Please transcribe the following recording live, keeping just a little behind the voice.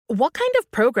What kind of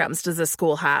programs does this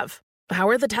school have? How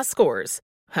are the test scores?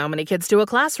 How many kids do a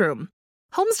classroom?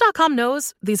 Homes.com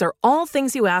knows these are all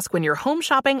things you ask when you're home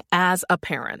shopping as a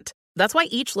parent. That's why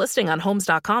each listing on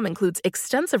Homes.com includes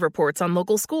extensive reports on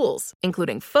local schools,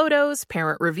 including photos,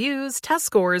 parent reviews, test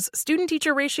scores,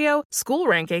 student-teacher ratio, school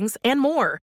rankings, and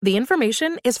more. The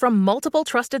information is from multiple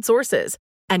trusted sources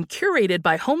and curated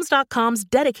by Homes.com's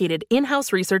dedicated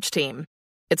in-house research team.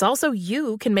 It's also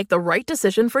you can make the right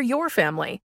decision for your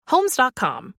family.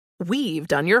 Homes.com. We've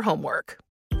done your homework.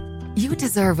 You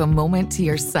deserve a moment to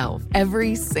yourself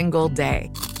every single day.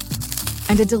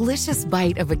 And a delicious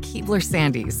bite of a Keebler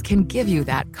Sandies can give you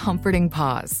that comforting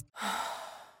pause.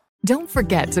 Don't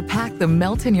forget to pack the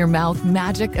melt-in-your-mouth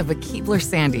magic of a Keebler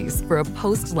Sandies for a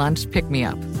post-lunch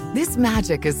pick-me-up. This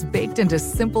magic is baked into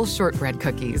simple shortbread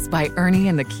cookies by Ernie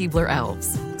and the Keebler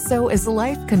Elves. So as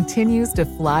life continues to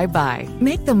fly by,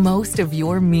 make the most of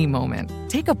your me moment.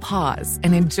 Take a pause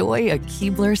and enjoy a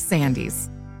Keebler Sandies.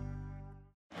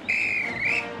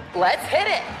 Let's hit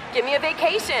it. Give me a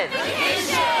vacation.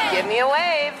 Vacation. Give me a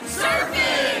wave.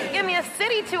 Surfing. Give me a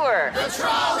city tour. The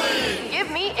trolley. Give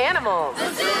me animals.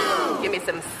 The zoo. Give me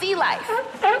some sea life.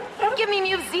 Give me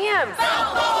museums.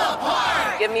 Balboa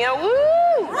Park. Give me a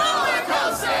woo. Roller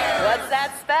coaster. What's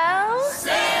that spell?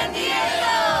 San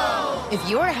Diego. If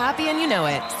you're happy and you know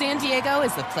it, San Diego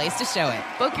is the place to show it.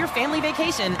 Book your family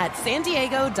vacation at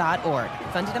sandiego.org.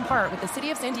 Funded in part with the City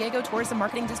of San Diego Tourism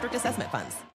Marketing District Assessment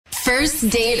Funds. First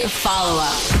Date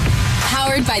Follow-Up.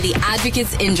 Powered by the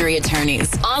Advocates Injury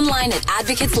Attorneys. Online at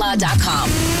advocateslaw.com.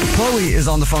 Chloe is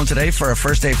on the phone today for a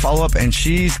first date follow-up, and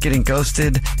she's getting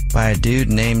ghosted by a dude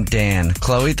named Dan.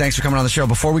 Chloe, thanks for coming on the show.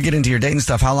 Before we get into your dating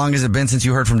stuff, how long has it been since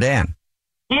you heard from Dan?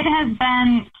 It has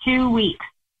been 2 weeks.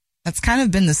 That's kind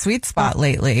of been the sweet spot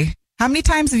lately. How many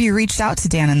times have you reached out to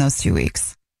Dan in those 2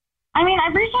 weeks? I mean,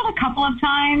 I've reached out a couple of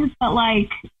times, but I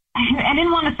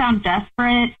didn't want to sound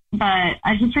desperate, but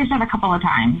I just reached out a couple of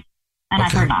times, and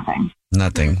I've heard nothing.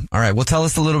 Nothing. All right. Well, tell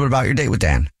us a little bit about your date with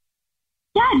Dan.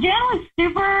 Yeah, Dan was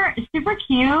super, super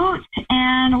cute,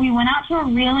 and we went out to a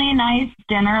really nice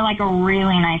dinner,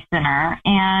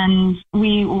 and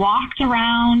we walked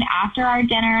around after our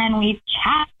dinner, and we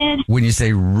chatted. When you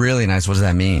say really nice, what does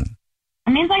that mean?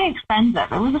 It means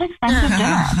expensive. It was an expensive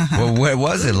dinner. Well, where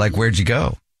was it? Where'd you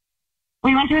go?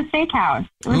 We went to a steakhouse.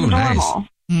 It was adorable.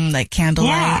 Nice. Like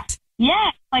candlelight?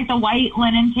 Yeah, like the white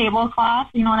linen tablecloth,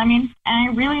 you know what I mean? And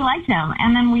I really liked him.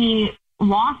 And then we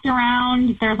walked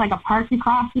around. There's a park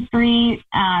across the street.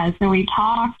 So we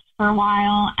talked for a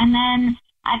while. And then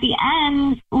at the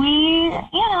end, we,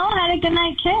 had a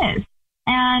goodnight kiss.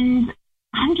 And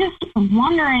I'm just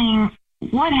wondering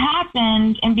what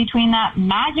happened in between that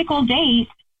magical date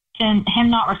and him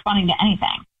not responding to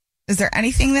anything. Is there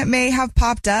anything that may have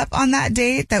popped up on that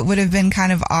date that would have been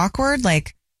kind of awkward?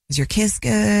 Like, was your kiss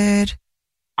good?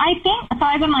 I think, so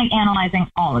I've been analyzing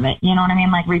all of it, you know what I mean?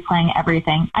 Replaying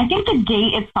everything. I think the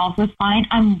date itself was fine.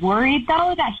 I'm worried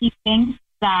though that he thinks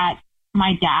that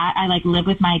I live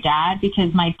with my dad,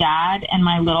 because my dad and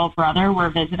my little brother were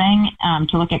visiting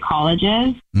to look at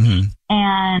colleges. Mm-hmm.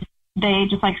 And they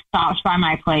just stopped by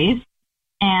my place.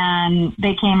 And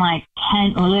they came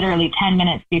literally 10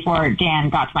 minutes before Dan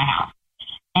got to my house.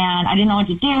 And I didn't know what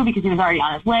to do because he was already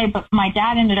on his way. But my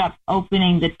dad ended up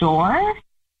opening the door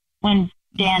when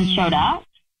Dan showed up.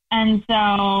 And so,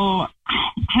 I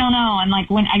don't know. And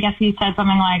when I guess he said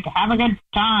something like, have a good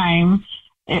time,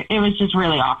 it was just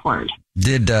really awkward.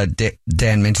 Did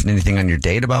Dan mention anything on your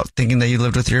date about thinking that you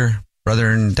lived with your brother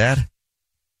and dad?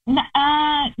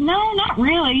 No, not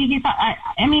really. He thought.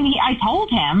 I told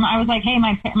him. I was like, "Hey,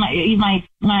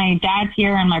 my dad's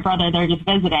here and my brother, they're just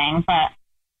visiting." But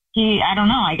I don't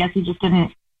know. I guess he just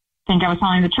didn't think I was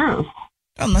telling the truth.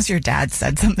 Unless your dad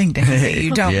said something to him that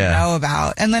you don't Yeah. know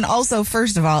about. And then also,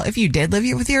 first of all, if you did live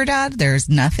with your dad, there's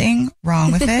nothing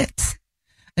wrong with it.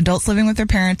 Adults living with their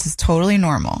parents is totally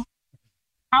normal.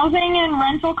 Housing and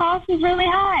rental costs is really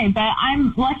high, but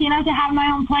I'm lucky enough to have my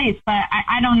own place. But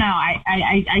I don't know.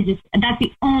 I just, that's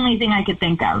the only thing I could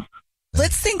think of.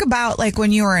 Let's think about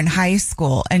when you were in high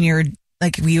school and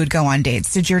we would go on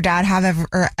dates. Did your dad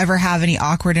ever have any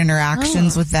awkward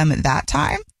interactions with them at that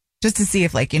time? Just to see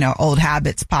if old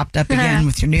habits popped up again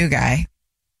with your new guy.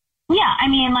 Yeah. I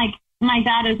mean, my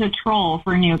dad is a troll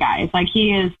for new guys.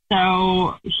 He's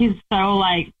so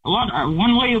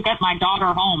when will you get my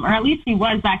daughter home? Or at least he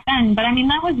was back then. But I mean,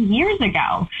 that was years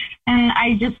ago. And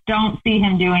I just don't see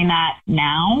him doing that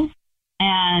now.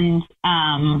 And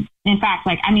in fact,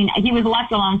 he was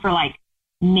left alone for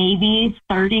maybe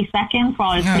 30 seconds while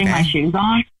I was putting my shoes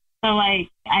on. So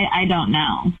I don't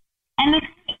know. And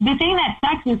the thing that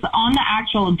sucks is on the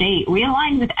actual date, we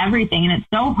aligned with everything, and it's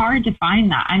so hard to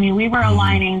find that. I mean, we were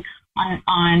aligning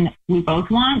on we both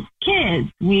want kids.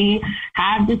 We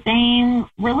have the same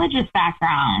religious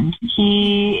background.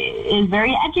 He is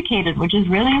very educated, which is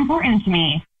really important to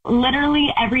me.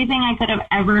 Literally everything I could have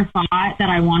ever thought that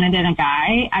I wanted in a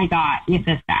guy, I got with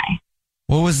this guy.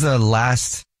 What was the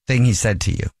last thing he said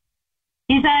to you?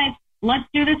 He said, let's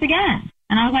do this again.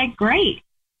 And I was like, great.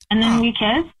 And then we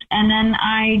kissed, and then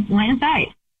I went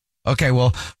inside. Okay,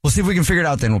 well, we'll see if we can figure it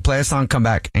out then. We'll play a song, come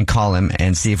back, and call him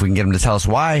and see if we can get him to tell us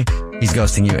why he's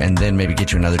ghosting you, and then maybe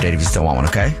get you another date if you still want one,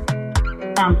 okay?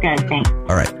 Sounds good, thanks.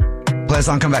 All right. Play a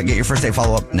song, come back, get your first date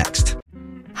follow-up next.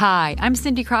 Hi, I'm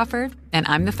Cindy Crawford, and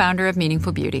I'm the founder of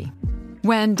Meaningful Beauty.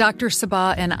 When Dr.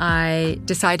 Sabah and I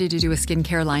decided to do a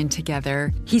skincare line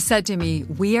together, he said to me,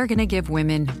 we are going to give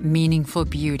women meaningful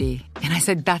beauty. And I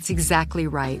said, that's exactly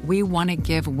right. We want to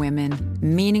give women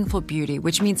meaningful beauty,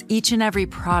 which means each and every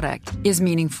product is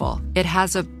meaningful. It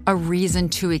has a reason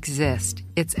to exist.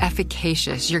 It's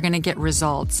efficacious. You're going to get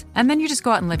results. And then you just go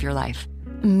out and live your life.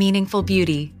 Meaningful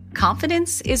Beauty.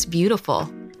 Confidence is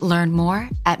beautiful. Learn more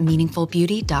at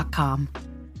meaningfulbeauty.com.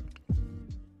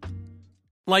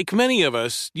 Like many of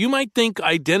us, you might think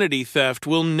identity theft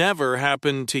will never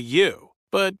happen to you.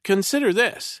 But consider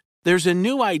this. There's a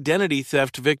new identity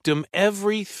theft victim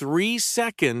every 3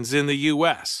 seconds in the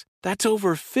U.S. That's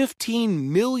over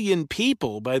 15 million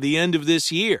people by the end of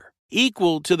this year,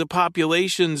 equal to the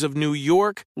populations of New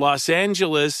York, Los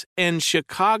Angeles, and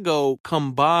Chicago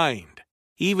combined.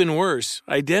 Even worse,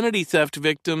 identity theft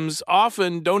victims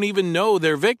often don't even know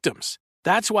they're victims.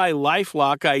 That's why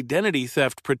LifeLock Identity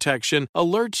Theft Protection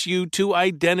alerts you to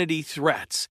identity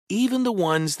threats, even the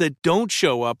ones that don't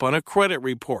show up on a credit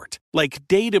report, like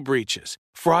data breaches,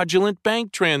 fraudulent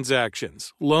bank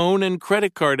transactions, loan and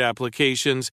credit card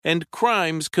applications, and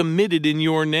crimes committed in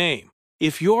your name.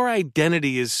 If your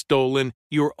identity is stolen,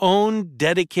 your own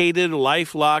dedicated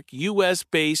LifeLock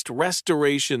U.S.-based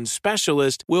restoration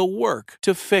specialist will work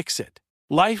to fix it.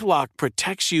 LifeLock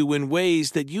protects you in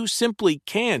ways that you simply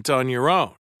can't on your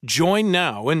own. Join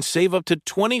now and save up to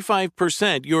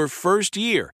 25% your first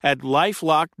year at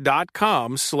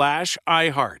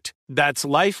LifeLock.com/iHeart. That's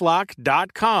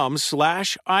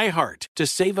LifeLock.com/iHeart to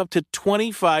save up to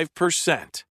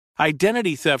 25%.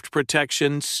 Identity theft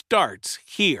protection starts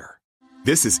here.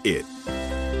 This is it.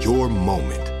 Your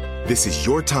moment. This is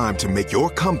your time to make your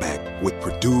comeback with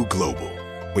Purdue Global.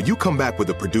 When you come back with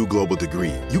a Purdue Global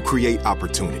degree, you create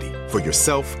opportunity for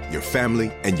yourself, your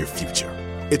family, and your future.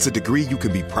 It's a degree you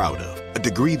can be proud of, a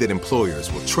degree that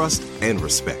employers will trust and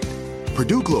respect.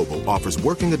 Purdue Global offers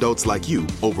working adults like you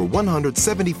over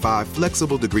 175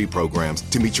 flexible degree programs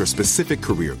to meet your specific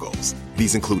career goals.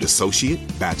 These include associate,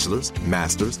 bachelor's,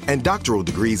 master's, and doctoral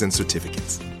degrees and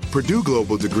certificates. Purdue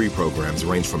Global degree programs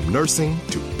range from nursing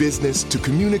to business to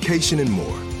communication and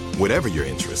more. Whatever your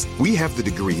interest, we have the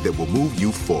degree that will move you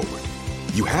forward.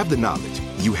 You have the knowledge,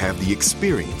 you have the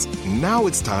experience. Now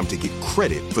it's time to get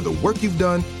credit for the work you've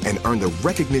done and earn the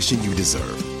recognition you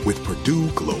deserve with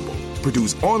Purdue Global,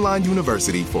 Purdue's online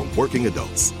university for working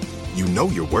adults. You know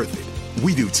you're worth it.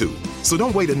 We do too. So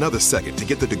don't wait another second to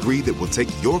get the degree that will take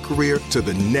your career to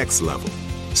the next level.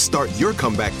 Start your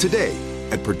comeback today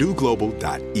at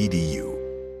purdueglobal.edu.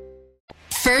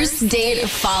 First Date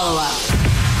Follow-Up.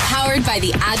 Powered by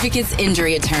the Advocates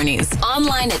Injury Attorneys.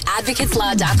 Online at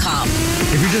advocateslaw.com.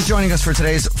 If you're just joining us for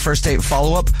today's first date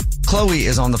follow-up, Chloe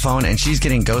is on the phone and she's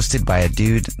getting ghosted by a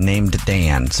dude named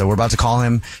Dan. So we're about to call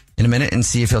him in a minute and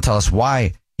see if he'll tell us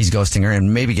why he's ghosting her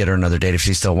and maybe get her another date if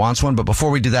she still wants one. But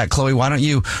before we do that, Chloe, why don't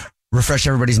you refresh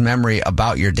everybody's memory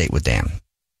about your date with Dan?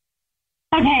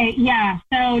 Okay, yeah.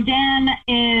 So Dan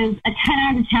is a 10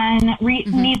 out of 10,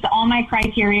 meets all my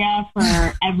criteria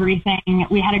for everything.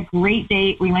 We had a great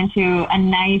date. We went to a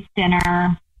nice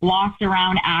dinner, walked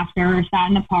around after, sat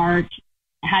in the park,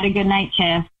 had a good night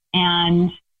kiss,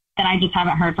 and then I just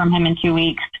haven't heard from him in 2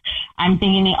 weeks. I'm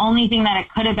thinking the only thing that it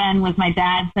could have been was my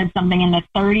dad said something in the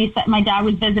 30s that my dad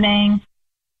was visiting.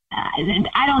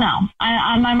 I don't know.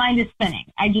 My mind is spinning.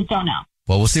 I just don't know.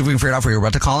 Well, we'll see if we can figure it out for you. We're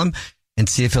about to call him and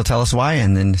see if he'll tell us why,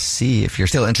 and then see if you're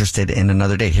still interested in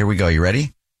another date. Here we go. You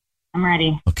ready? I'm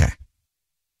ready. Okay.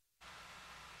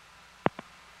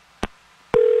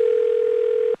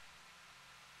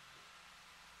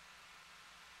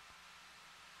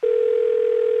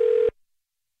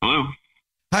 Hello.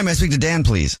 Hi, may I speak to Dan,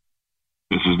 please?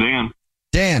 This is Dan.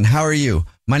 Dan, how are you?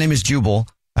 My name is Jubal.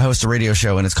 I host a radio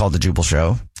show, and it's called The Jubal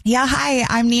Show. Yeah, hi.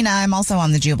 I'm Nina. I'm also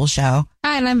on The Jubal Show.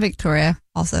 Hi, and I'm Victoria,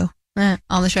 also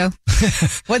on the show.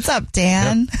 What's up,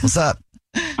 Dan? Yep. What's up?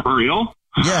 For real?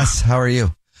 Yes. How are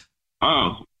you?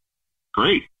 Oh,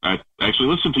 Great. I actually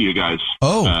listen to you guys.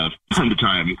 Time to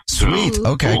time. Sweet. So,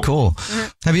 Okay, cool.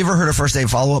 Have you ever heard a first date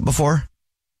follow-up before?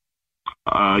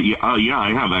 Yeah,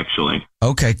 I have actually.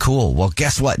 Okay, cool. Well,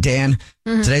 guess what, Dan?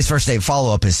 Today's first date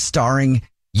follow-up is starring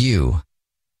you.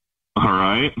 All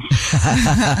right.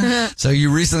 So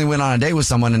you recently went on a date with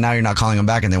someone and now you're not calling them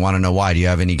back and they want to know why. Do you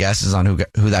have any guesses on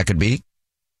who that could be?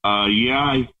 Yeah,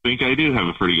 I think I do have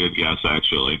a pretty good guess,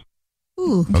 actually.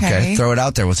 Ooh, okay. Throw it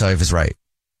out there. We'll tell you if it's right.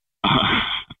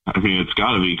 I mean, it's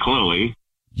got to be Chloe.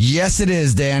 Yes, it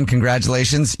is, Dan.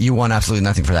 Congratulations. You won absolutely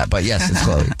nothing for that, but yes, it's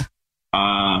Chloe.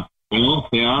 Well,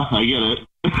 yeah, I get it.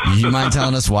 You mind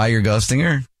telling us why you're ghosting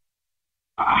her?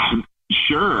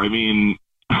 Sure. I mean,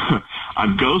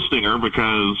 I'm ghosting her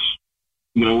because,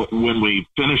 when we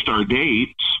finished our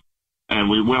dates and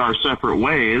we went our separate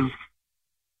ways,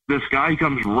 this guy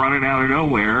comes running out of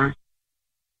nowhere,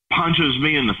 punches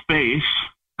me in the face,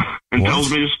 and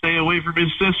tells me to stay away from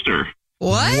his sister.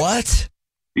 What?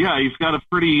 Yeah, he's got a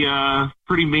pretty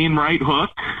mean right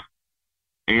hook,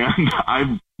 and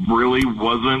I really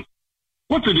wasn't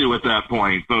what to do at that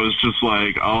point. So it's just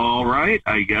like, all right,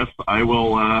 I guess I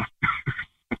will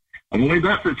avoid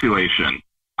that situation.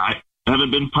 I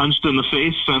haven't been punched in the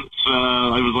face since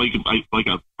I was like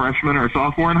a freshman or a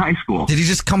sophomore in high school. Did he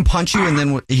just come punch you and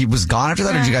then he was gone after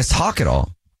that, or did you guys talk at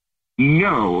all?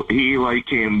 No, he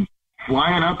came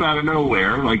flying up out of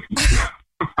nowhere, my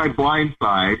blind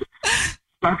side,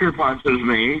 sucker punches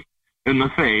me in the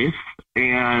face,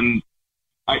 and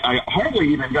I hardly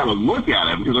even got a look at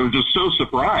him because I was just so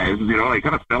surprised. I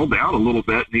kind of fell down a little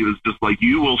bit, and he was just like,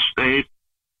 "You will stay,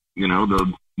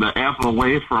 the F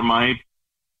away from my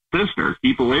sister.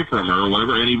 Keep away from her," or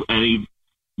whatever. And he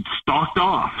stalked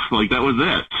off. That was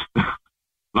it.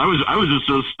 I was just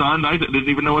so stunned I didn't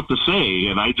even know what to say,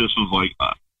 and I just was like,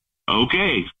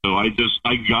 okay. So I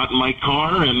got in my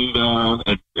car and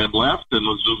left, and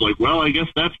was just like, well, I guess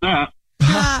that's that.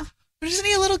 But isn't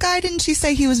he a little guy? Didn't she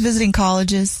say he was visiting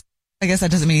colleges? I guess that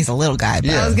doesn't mean he's a little guy.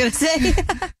 But I was gonna say he's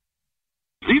a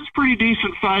pretty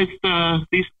decent sized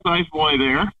boy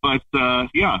there. But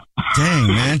yeah. Dang,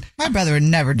 man. My brother would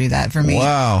never do that for me.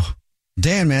 Wow.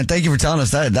 Dan, man, thank you for telling us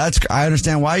that. I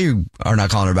understand why you are not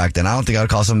calling her back then. I don't think I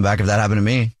would call someone back if that happened to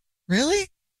me. Really?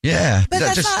 Yeah. But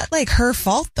that's not her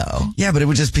fault, though. Yeah, but it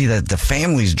would just be the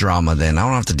family's drama then. I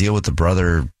don't have to deal with the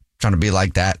brother trying to be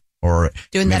like that or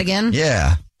doing that again.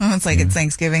 Yeah. Oh, it's like it's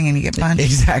Thanksgiving and you get punched.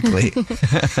 Exactly. All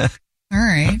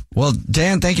right. Well,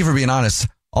 Dan, thank you for being honest.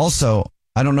 Also,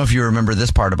 I don't know if you remember this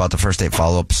part about the first date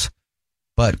follow-ups,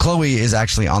 but Chloe is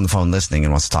actually on the phone listening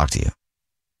and wants to talk to you.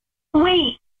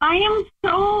 Wait, I am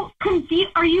so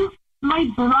confused. My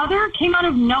brother came out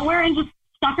of nowhere and just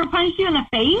sucker punched you in the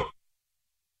face?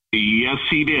 Yes,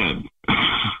 he did.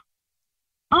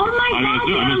 Oh my God!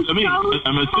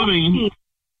 I'm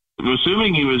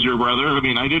assuming he was your brother. I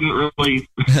mean, I didn't really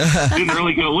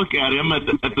go look at him at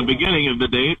the beginning of the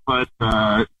date, but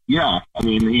yeah, I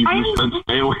mean, he just said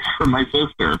stay away from my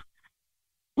sister.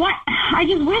 What? I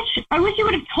wish you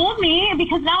would have told me,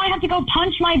 because now I have to go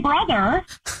punch my brother.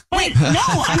 But no,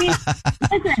 I mean,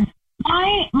 listen,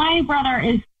 my brother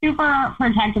is super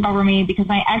protective over me because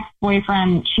my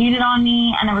ex-boyfriend cheated on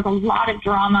me and there was a lot of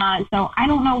drama. So I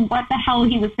don't know what the hell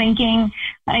he was thinking,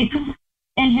 but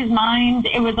in his mind,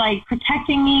 it was like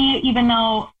protecting me, even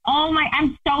though,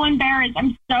 I'm so embarrassed.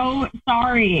 I'm so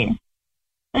sorry.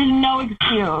 There's no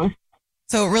excuse.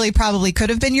 So it really probably could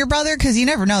have been your brother, because you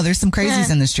never know. There's some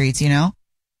crazies in the streets,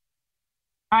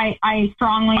 I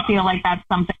strongly feel like that's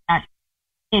something that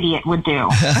idiot would do.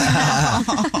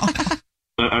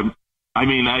 I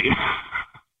mean,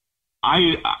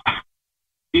 I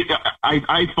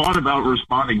thought about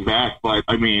responding back, but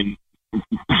I mean,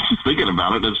 thinking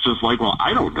about it, it's just like, well,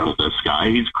 I don't know this guy.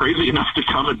 He's crazy enough to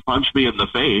come and punch me in the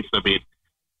face. I mean,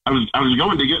 I was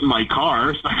going to get in my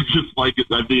car. So I just like,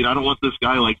 I mean, I don't want this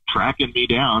guy tracking me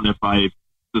down if I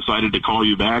decided to call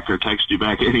you back or text you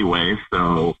back anyway.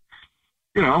 So,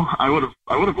 I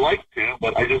would have liked to,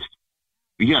 but I just,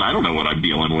 again, I don't know what I'm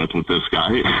dealing with this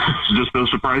guy. Just so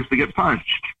surprised to get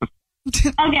punched.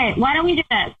 Okay, why don't we do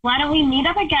this? Why don't we meet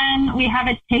up again? We have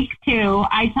a take two.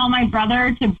 I tell my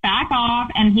brother to back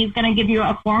off, and he's going to give you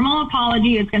a formal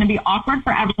apology. It's going to be awkward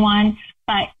for everyone,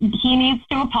 but he needs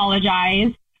to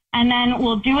apologize. And then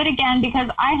we'll do it again, because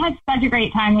I had such a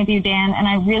great time with you, Dan, and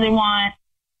I really want,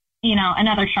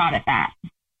 another shot at that.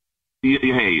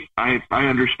 Hey, I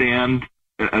understand.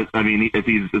 I mean,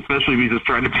 especially if he's just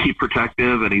trying to be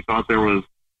protective and he thought there was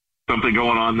something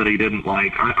going on that he didn't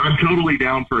like. I'm totally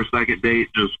down for a second date.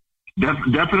 Just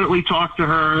definitely talk to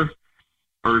her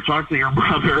or talk to your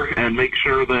brother and make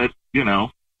sure that,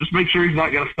 just make sure he's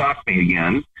not going to stalk me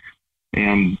again.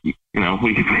 And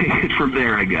we can take it from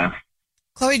there, I guess.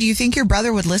 Chloe, do you think your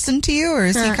brother would listen to you, or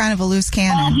is he kind of a loose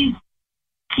cannon? Well,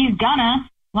 he's gonna.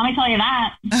 Let me tell you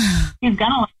that. He's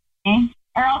gonna listen to me,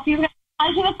 or else he's gonna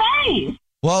punch you in the face.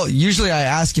 Well, usually I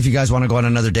ask if you guys want to go on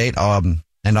another date, and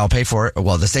I'll pay for it.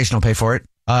 Well, the station will pay for it.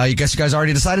 You guys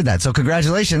already decided that, so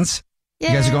congratulations. Yay.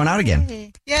 You guys are going out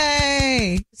again.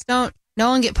 Yay! Just no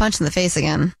one get punched in the face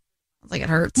again. Like it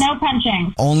hurts. No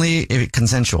punching. Only if it's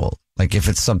consensual. Like if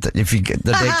it's something, if the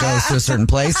date goes to a certain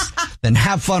place, then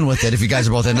have fun with it if you guys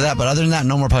are both into that. But other than that,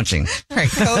 no more punching. Right,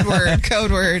 code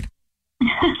word.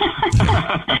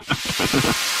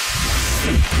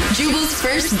 Jubal's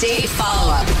first date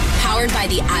follow-up. Powered by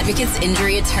the Advocates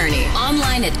Injury Attorney.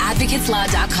 Online at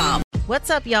advocateslaw.com. What's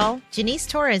up, y'all? Janice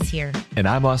Torres here. And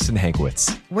I'm Austin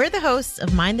Hankwitz. We're the hosts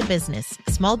of Mind the Business,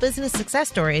 Small Business Success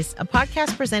Stories, a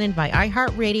podcast presented by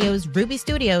iHeartRadio's Ruby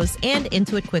Studios and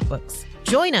Intuit QuickBooks.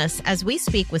 Join us as we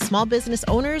speak with small business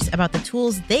owners about the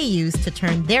tools they use to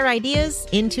turn their ideas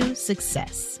into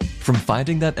success. From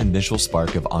finding that initial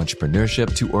spark of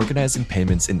entrepreneurship to organizing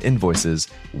payments and invoices,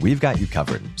 we've got you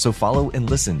covered. So follow and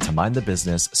listen to Mind the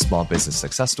Business Small Business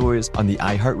Success Stories on the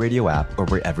iHeartRadio app or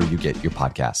wherever you get your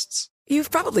podcasts.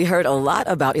 You've probably heard a lot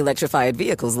about electrified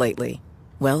vehicles lately.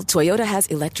 Well, Toyota has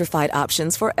electrified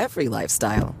options for every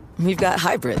lifestyle. We've got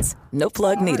hybrids, no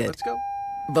plug needed. Let's go.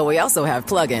 But we also have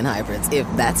plug-in hybrids, if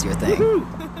that's your thing.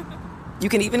 Woo-hoo. You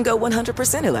can even go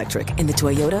 100% electric in the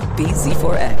Toyota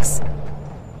bZ4X.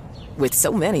 With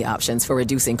so many options for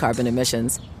reducing carbon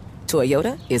emissions,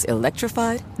 Toyota is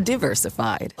electrified,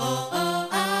 diversified.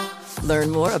 Learn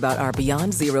more about our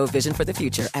Beyond Zero vision for the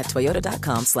future at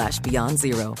toyota.com/Beyond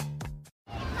Zero.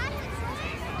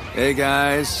 Hey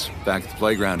guys, back at the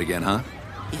playground again, huh?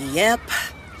 Yep.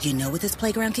 You know what this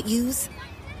playground could use?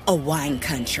 A wine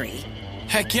country.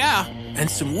 Heck yeah, and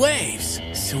some waves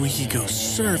so we could go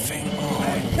surfing.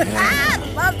 Oh, yeah.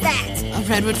 Love that. A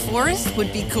redwood forest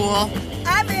would be cool.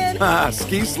 I'm in.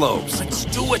 Ski slopes. Let's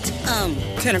do it.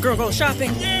 Can a girl go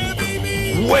shopping? Yeah,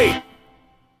 baby. Wait.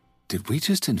 Did we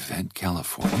just invent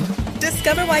California?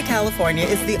 Discover why California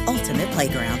is the ultimate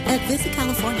playground at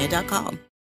visitcalifornia.com.